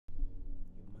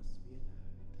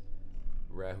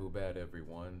Rahubat,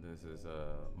 everyone. This is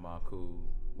Maku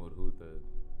Mudhutha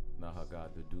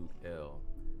Nahagat the Duke L.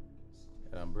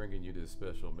 And I'm bringing you this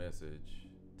special message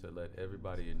to let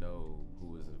everybody know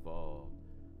who is involved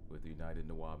with the United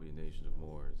Nawabi Nation of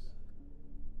Moors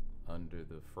under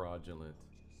the fraudulent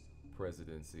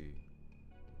presidency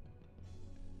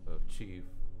of Chief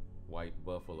White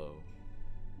Buffalo,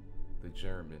 the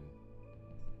German,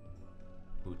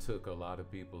 who took a lot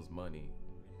of people's money,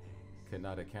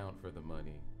 cannot account for the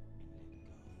money,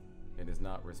 and is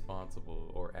not responsible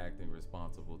or acting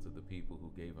responsible to the people who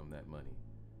gave him that money.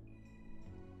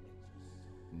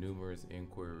 Numerous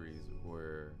inquiries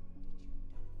were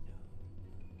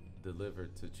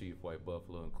delivered to Chief White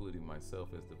Buffalo, including myself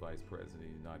as the Vice President of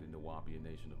the United Nawabi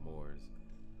Nation of Moors,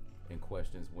 and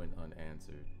questions went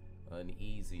unanswered.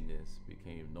 Uneasiness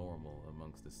became normal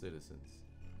amongst the citizens.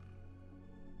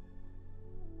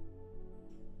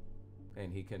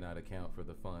 And he cannot account for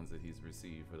the funds that he's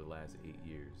received for the last 8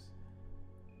 years.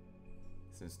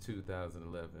 Since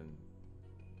 2011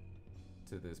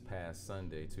 to this past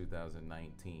Sunday,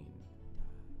 2019,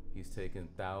 he's taken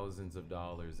thousands of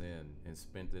dollars in and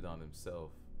spent it on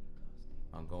himself,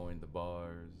 on going to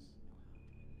bars,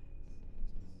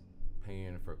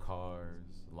 paying for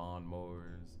cars,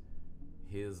 lawnmowers,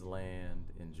 his land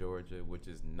in Georgia, which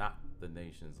is not the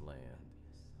nation's land.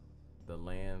 The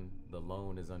land, the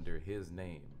loan is under his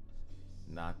name,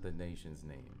 not the nation's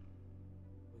name.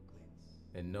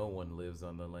 And no one lives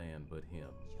on the land but him.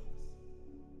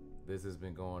 This has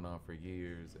been going on for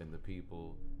years, and the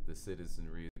people, the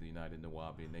citizenry of the United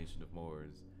Nawabi Nation of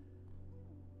Moors,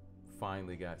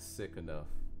 finally got sick enough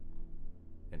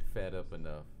and fed up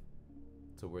enough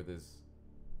to where this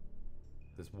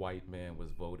white man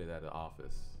was voted out of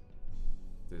office.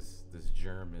 This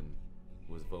German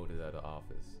was voted out of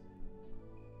office.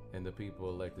 And the people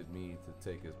elected me to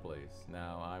take his place.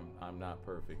 Now, I'm not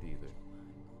perfect either.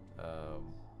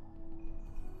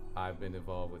 I've been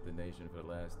involved with the nation for the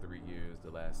last 3 years,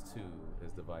 the last 2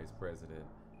 as the vice president,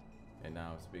 and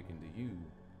now I'm speaking to you.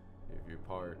 If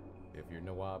you're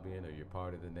Nawabian or you're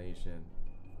part of the nation,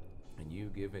 and you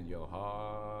giving your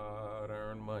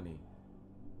hard-earned money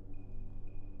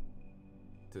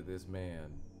to this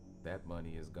man, that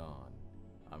money is gone.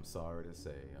 I'm sorry to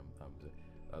say.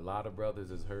 A lot of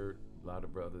brothers is hurt. A lot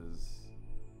of brothers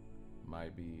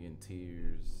might be in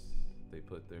tears. They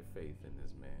put their faith in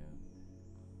this man,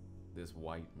 this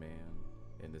white man,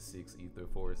 and the 6 ether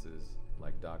forces,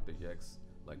 like Dr.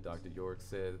 York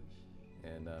said,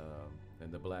 and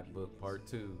in the Black Book Part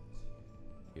 2,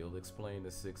 he'll explain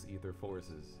the 6 ether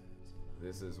forces.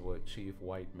 This is what Chief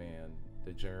White Man,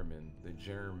 the German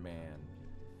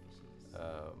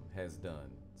has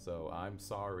done. So I'm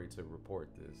sorry to report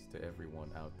this to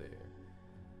everyone out there.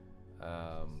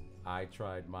 I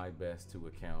tried my best to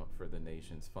account for the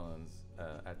nation's funds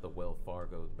at the Wells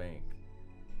Fargo Bank,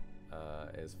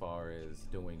 as far as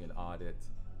doing an audit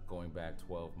going back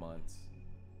 12 months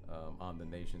on the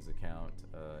nation's account,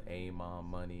 AMOM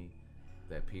money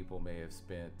that people may have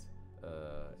spent,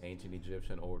 ancient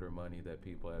Egyptian order money that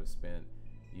people have spent.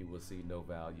 You will see no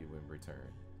value in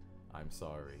return. I'm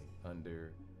sorry,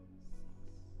 under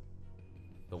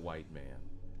the white man.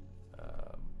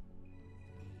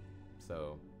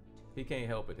 So he can't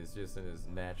help it. It's just in his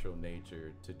natural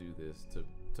nature to do this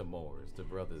to Moors, to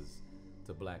brothers,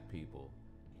 to black people.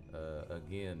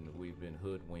 Again, we've been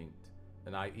hoodwinked,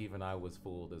 and I was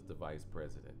fooled as the vice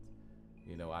president.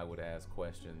 You know, I would ask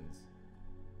questions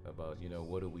about,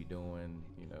 what are we doing?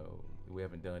 We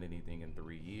haven't done anything in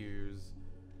 3 years.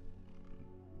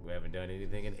 We haven't done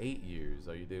anything in 8 years.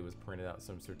 All you did was print out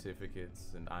some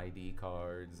certificates and ID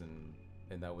cards, and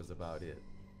that was about it.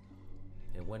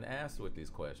 And when asked with these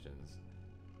questions,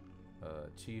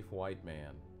 Chief White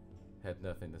Man had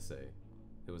nothing to say.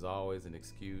 It was always an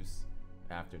excuse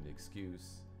after an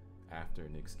excuse after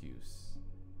an excuse.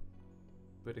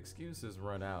 But excuses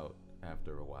run out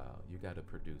after a while. You got to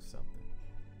produce something.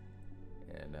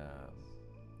 And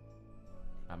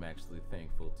I'm actually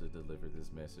thankful to deliver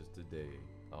this message today.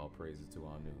 All praises to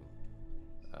Anu.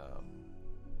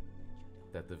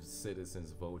 That the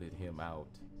citizens voted him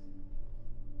out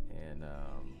and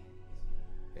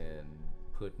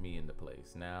put me into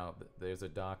place. Now, there's a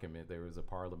document. There was a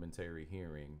parliamentary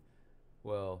hearing.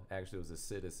 Well, actually, it was a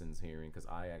citizens hearing because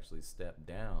I actually stepped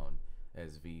down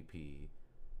as VP,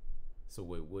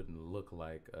 so it wouldn't look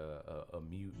like a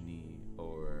mutiny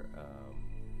or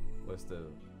what's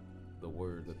the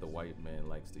word that the white man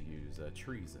likes to use?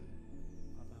 Treason.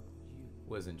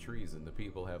 Wasn't treason. The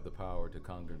people have the power to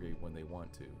congregate when they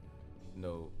want to.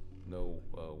 No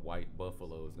white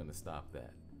buffalo is going to stop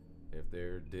that. If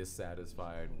they're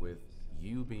dissatisfied with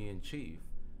you being chief,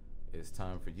 It's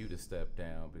time for you to step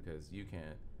down because you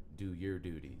can't do your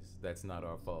duties. That's not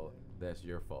our fault. That's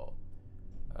your fault.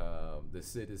 The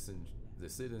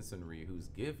citizenry who's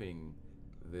giving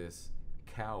this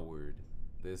coward,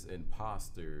 this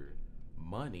imposter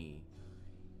money,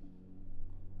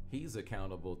 he's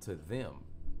accountable to them.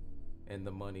 And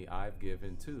the money I've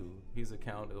given to, he's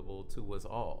accountable to us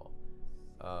all.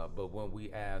 But when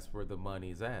we ask where the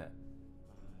money's at,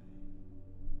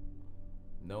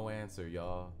 no answer,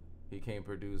 y'all. He can't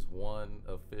produce one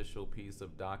official piece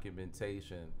of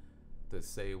documentation to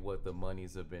say what the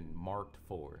monies have been marked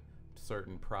for.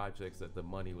 Certain projects that the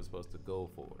money was supposed to go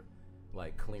for,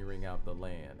 like clearing out the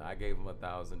land. I gave him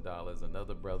 $1,000.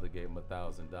 Another brother gave him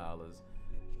 $1,000.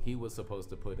 He was supposed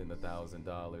to put in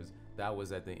 $1,000. That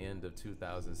was at the end of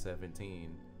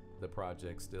 2017. The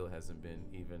project still hasn't been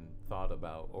even thought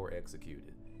about or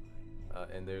executed.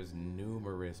 And there's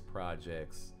numerous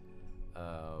projects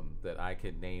that I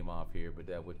could name off here, but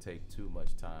that would take too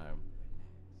much time.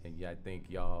 And yeah, I think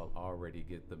y'all already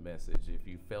get the message. If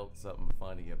you felt something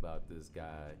funny about this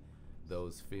guy,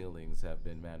 those feelings have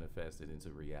been manifested into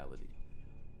reality.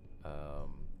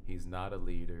 He's not a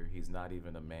leader. He's not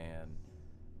even a man.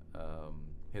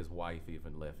 His wife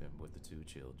even left him with the 2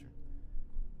 children.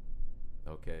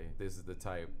 Okay, this is the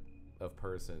type of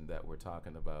person that we're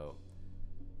talking about.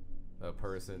 A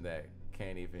person that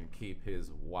can't even keep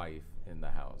his wife in the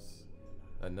house.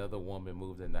 Another woman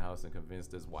moved in the house and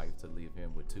convinced his wife to leave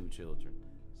him with 2 children.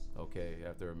 Okay,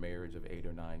 after a marriage of 8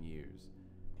 or 9 years.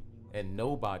 And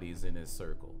nobody's in his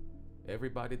circle.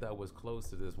 Everybody that was close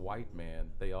to this white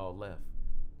man, they all left.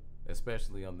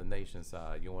 Especially on the nation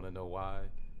side. You want to know why?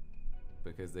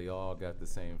 Because they all got the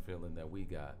same feeling that we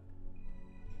got.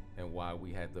 And why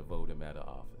we had to vote him out of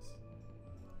office.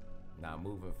 Now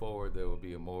moving forward, there will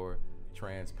be a more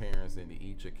transparency into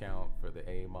each account for the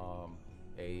AMOM,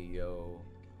 AEO,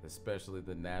 especially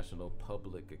the national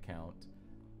public account,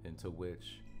 into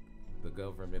which the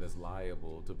government is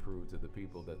liable to prove to the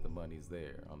people that the money's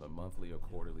there on a monthly or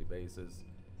quarterly basis.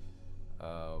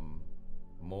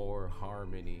 More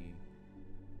harmony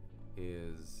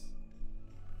is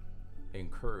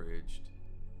encouraged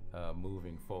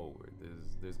moving forward.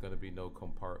 There's going to be no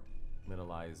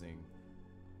compartmentalizing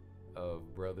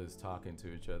of brothers talking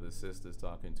to each other, sisters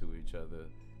talking to each other.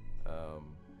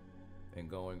 And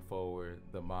going forward,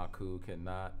 the maku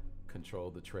cannot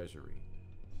control the treasury.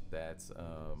 That's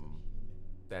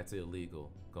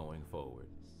illegal going forward.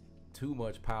 Too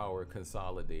much power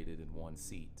consolidated in one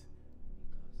seat.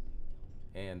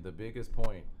 And the biggest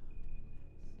point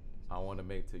I want to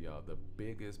make to y'all,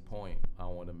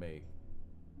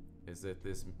 is that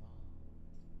this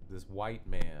white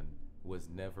man was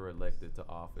never elected to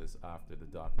office after the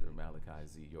Dr. Malachi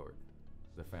Z. York,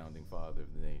 the founding father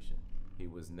of the nation. He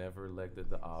was never elected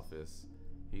to office.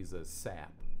 He's a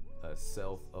sap, a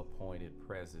self-appointed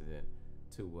president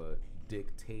to a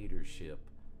dictatorship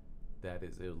that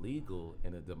is illegal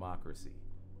in a democracy.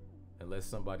 Unless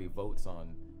somebody votes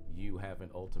on you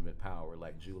having ultimate power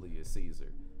like Julius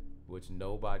Caesar, which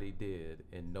nobody did,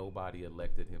 and nobody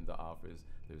elected him to office.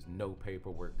 There's no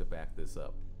paperwork to back this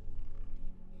up.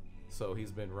 So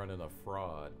he's been running a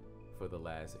fraud for the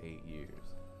last 8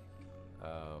 years.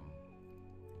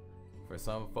 For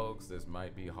some folks, this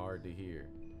might be hard to hear,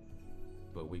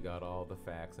 but we got all the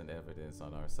facts and evidence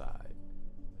on our side.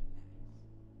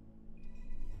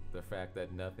 The fact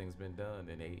that nothing's been done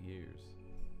in 8 years.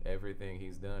 Everything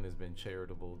he's done has been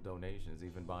charitable donations,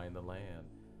 even buying the land.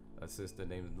 A sister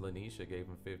named Lanisha gave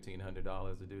him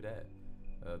 $1,500 to do that.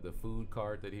 The food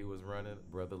cart that he was running,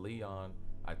 Brother Leon,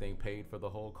 I think paid for the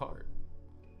whole cart.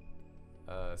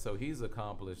 So he's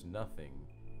accomplished nothing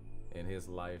in his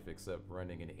life except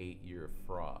running an 8-year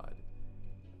fraud.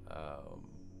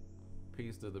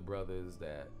 Peace to the brothers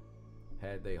that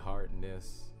had their heart in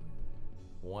this,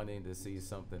 wanting to see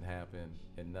something happen,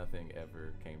 and nothing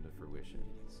ever came to fruition.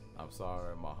 I'm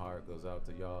sorry, my heart goes out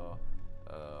to y'all.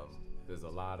 There's a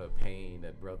lot of pain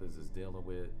that brothers is dealing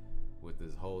with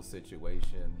this whole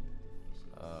situation.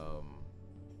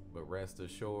 But rest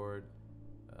assured,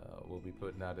 we'll be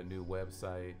putting out a new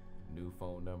website, new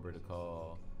phone number to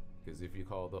call, because if you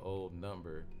call the old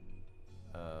number,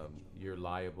 you're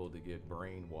liable to get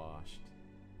brainwashed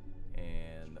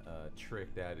and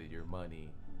tricked out of your money,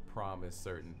 promised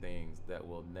certain things that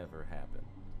will never happen.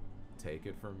 Take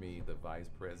it from me, the vice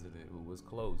president who was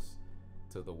close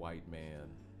to the white man.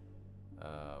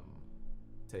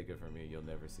 Take it from me, you'll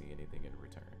never see anything in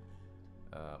return.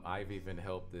 I've even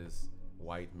helped this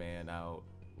white man out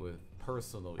with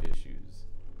personal issues.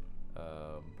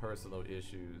 Personal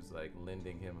issues like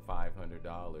lending him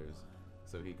 $500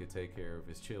 so he could take care of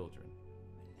his children.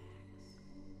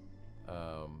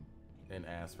 and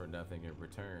ask for nothing in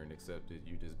return except that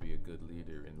you just be a good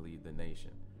leader and lead the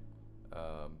nation.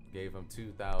 Gave him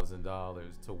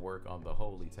 $2,000 to work on the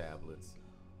holy tablets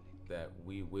that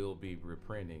we will be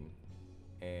reprinting,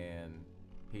 and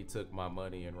he took my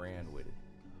money and ran with it.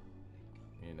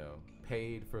 You know,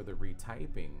 paid for the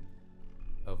retyping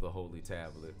of the holy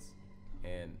tablets,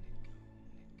 and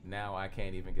now I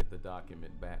can't even get the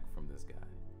document back from this guy.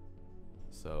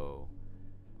 So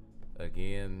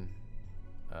again,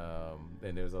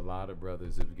 and there's a lot of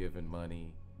brothers who've given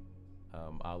money.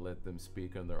 I'll let them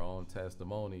speak on their own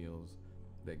testimonials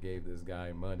that gave this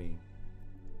guy money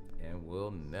and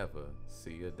will never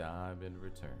see a dime in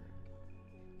return.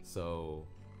 So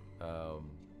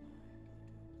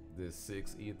the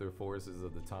 6 ether forces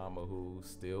of the tamahu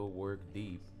still work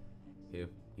deep, if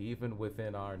even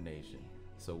within our nation.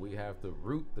 So we have to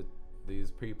root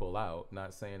these people out.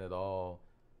 Not saying that all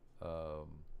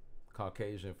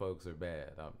Caucasian folks are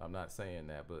bad. I'm not saying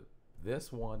that, but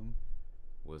this one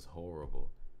was horrible.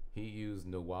 He used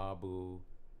Nawabu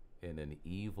in an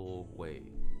evil way.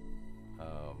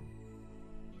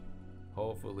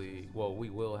 Hopefully, well, we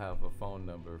will have a phone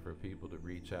number for people to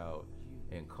reach out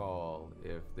and call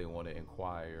if they want to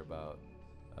inquire about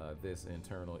this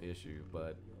internal issue.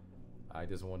 But I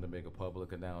just wanted to make a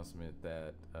public announcement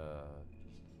that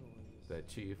that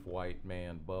Chief White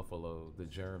Man Buffalo, the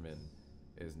German,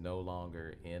 is no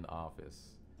longer in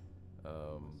office.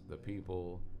 The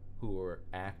people who are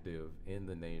active in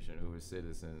the nation, who are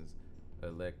citizens,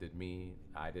 elected me.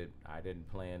 I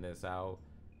didn't plan this out.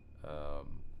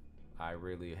 I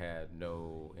really had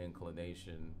no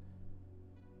inclination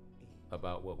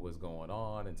about what was going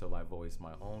on until I voiced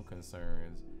my own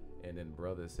concerns, and then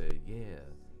brother said, yeah,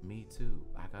 me too,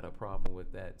 I got a problem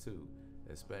with that too,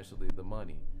 especially the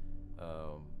money.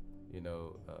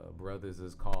 Brothers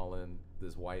is calling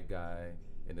this white guy,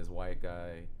 and this white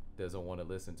guy doesn't want to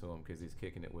listen to him because he's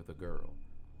kicking it with a girl.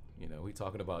 We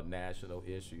talking about national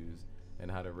issues and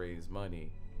how to raise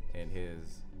money, and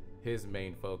his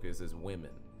main focus is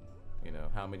women.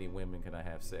 How many women can I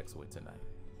have sex with tonight?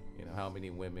 How many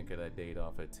women could I date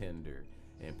off of Tinder,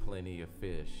 and plenty of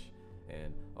fish,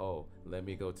 and let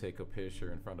me go take a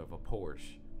picture in front of a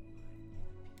Porsche.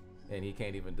 And he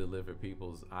can't even deliver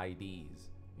people's IDs,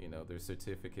 their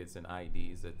certificates and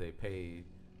IDs that they paid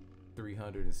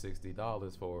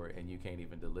 $360 for, and you can't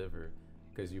even deliver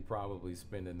because you're probably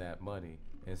spending that money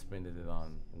and spending it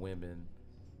on women,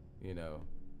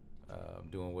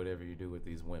 doing whatever you do with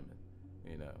these women.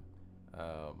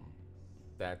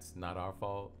 That's not our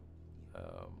fault.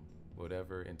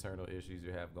 Whatever internal issues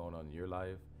you have going on in your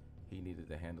life, he needed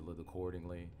to handle it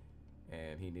accordingly,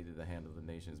 and he needed to handle the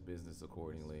nation's business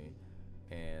accordingly,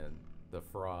 and the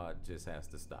fraud just has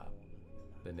to stop.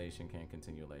 The nation can't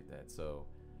continue like that. So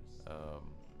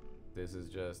this is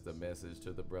just a message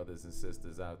to the brothers and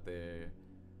sisters out there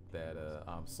that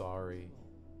I'm sorry.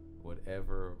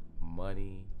 Whatever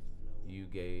money you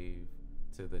gave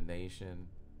to the nation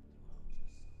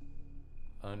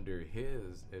under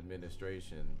his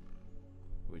administration,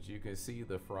 which you can see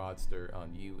the fraudster on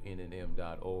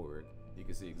UNNM.org. You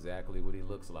can see exactly what he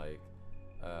looks like.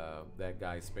 That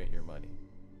guy spent your money.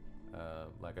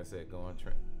 Like I said,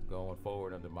 going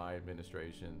forward under my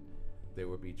administration, there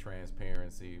will be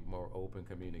transparency, more open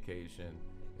communication,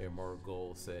 and more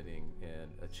goal setting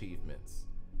and achievements.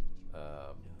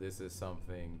 This is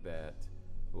something that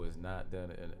was not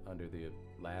done under the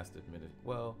last administration.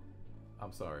 Well,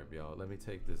 I'm sorry, y'all. Let me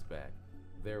take this back.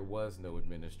 There was no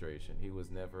administration. He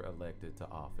was never elected to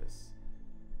office.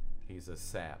 He's a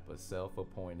sap, a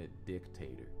self-appointed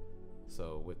dictator.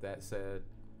 So with that said,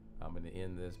 I'm going to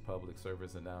end this public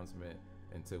service announcement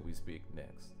until we speak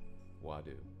next.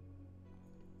 Wadu.